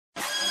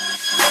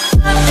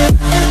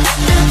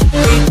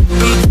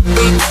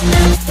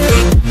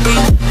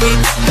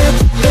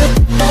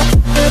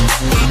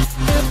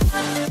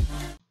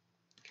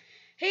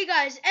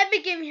guys,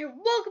 Epic Gaming here.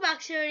 Welcome back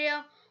to the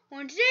video.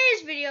 On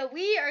today's video,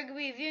 we are going to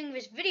be reviewing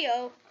this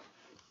video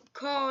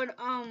called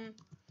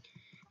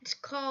it's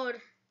called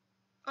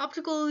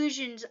Optical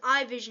Illusions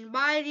Eye Vision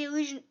by the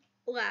Illusion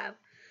Lab.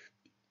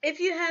 If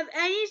you have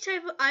any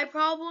type of eye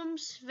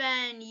problems,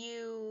 then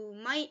you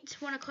might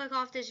want to click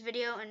off this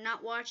video and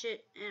not watch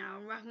it, and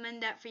I'll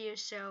recommend that for you.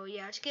 So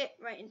yeah, let's get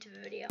right into the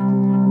video.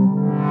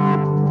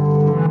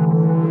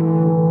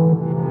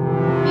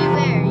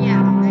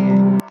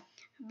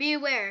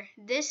 Beware,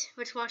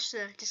 let's watch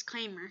the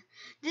disclaimer.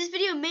 This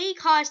video may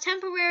cause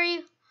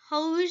temporary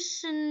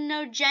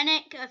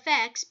hallucinogenic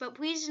effects, but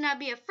please do not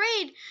be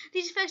afraid.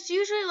 These effects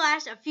usually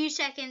last a few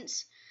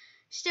seconds.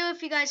 Still,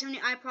 if you guys have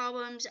any eye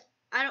problems,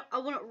 I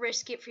wouldn't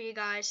risk it for you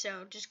guys,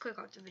 so just click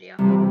off the video.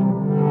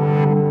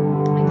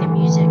 Like the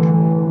music.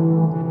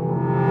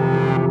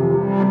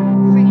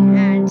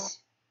 Freaking ads.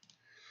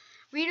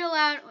 Read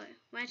aloud.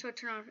 Might as well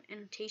turn on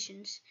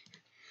annotations.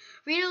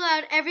 Read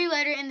aloud every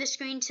letter in the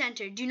screen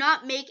center. Do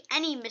not make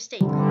any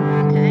mistake.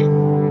 Okay.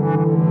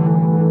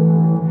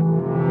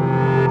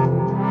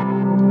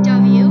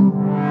 W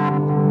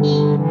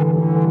E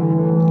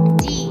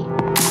D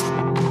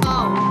O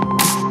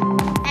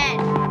N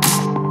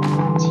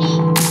T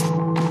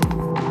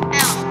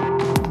L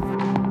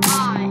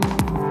I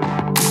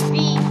V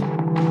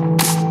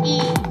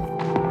E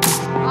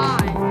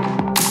I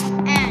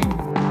N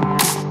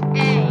A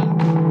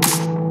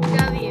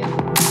W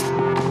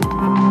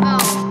O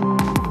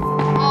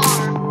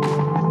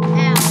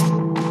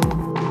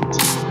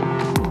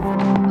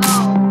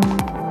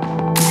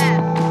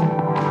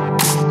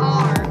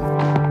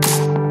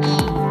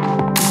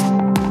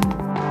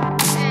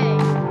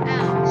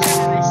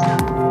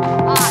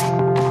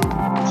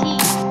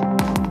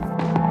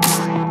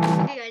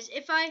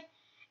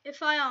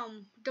If I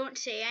don't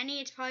say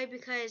any, it's probably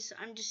because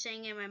I'm just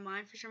saying it in my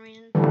mind for some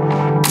reason. B U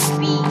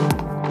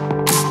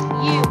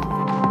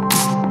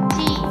T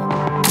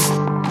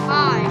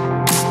I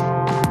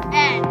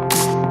N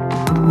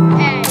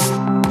A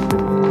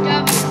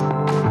W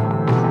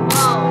O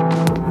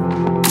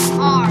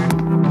R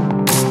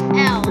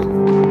L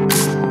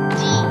D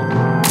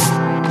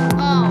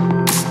O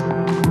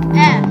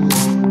F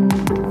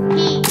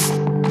E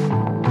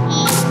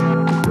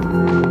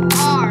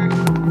R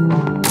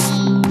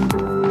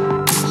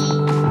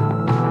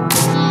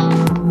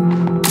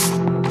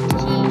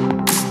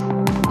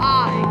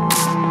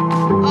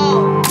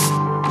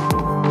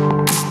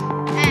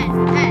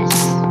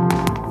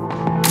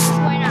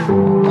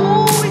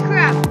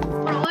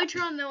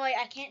turn on the light.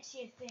 I can't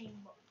see a thing.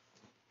 But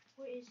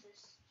what is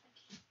this?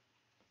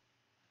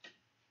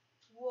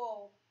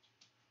 Whoa.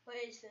 What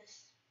is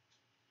this?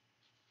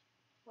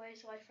 What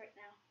is life right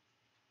now?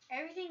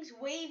 Everything's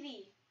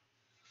wavy.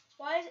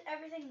 Why is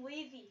everything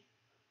wavy?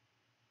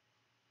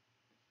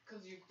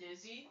 Because you're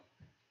dizzy?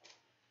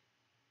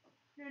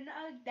 No,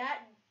 not like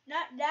that.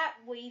 Not that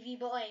wavy,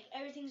 but like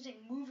everything's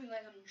like moving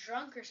like I'm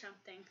drunk or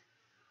something.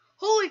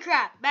 Holy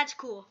crap. That's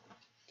cool.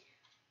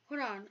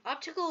 Hold on.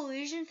 Optical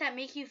illusions that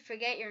make you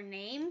forget your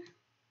name?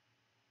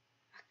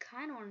 I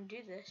kind of want to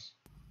do this.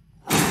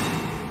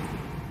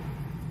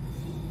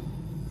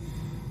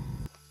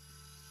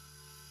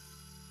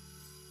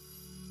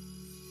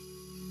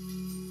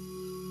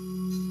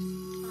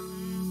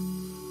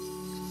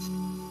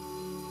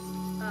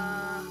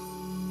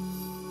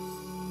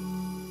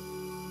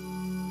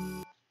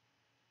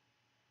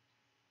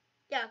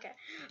 Yeah, okay.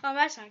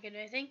 That's not gonna do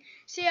anything.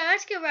 So yeah,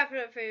 let's go wrap it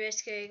up for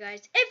this video,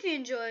 guys. If you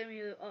enjoyed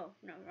me, oh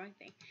no, wrong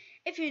thing.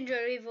 If you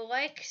enjoyed, leave a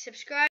like,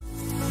 subscribe.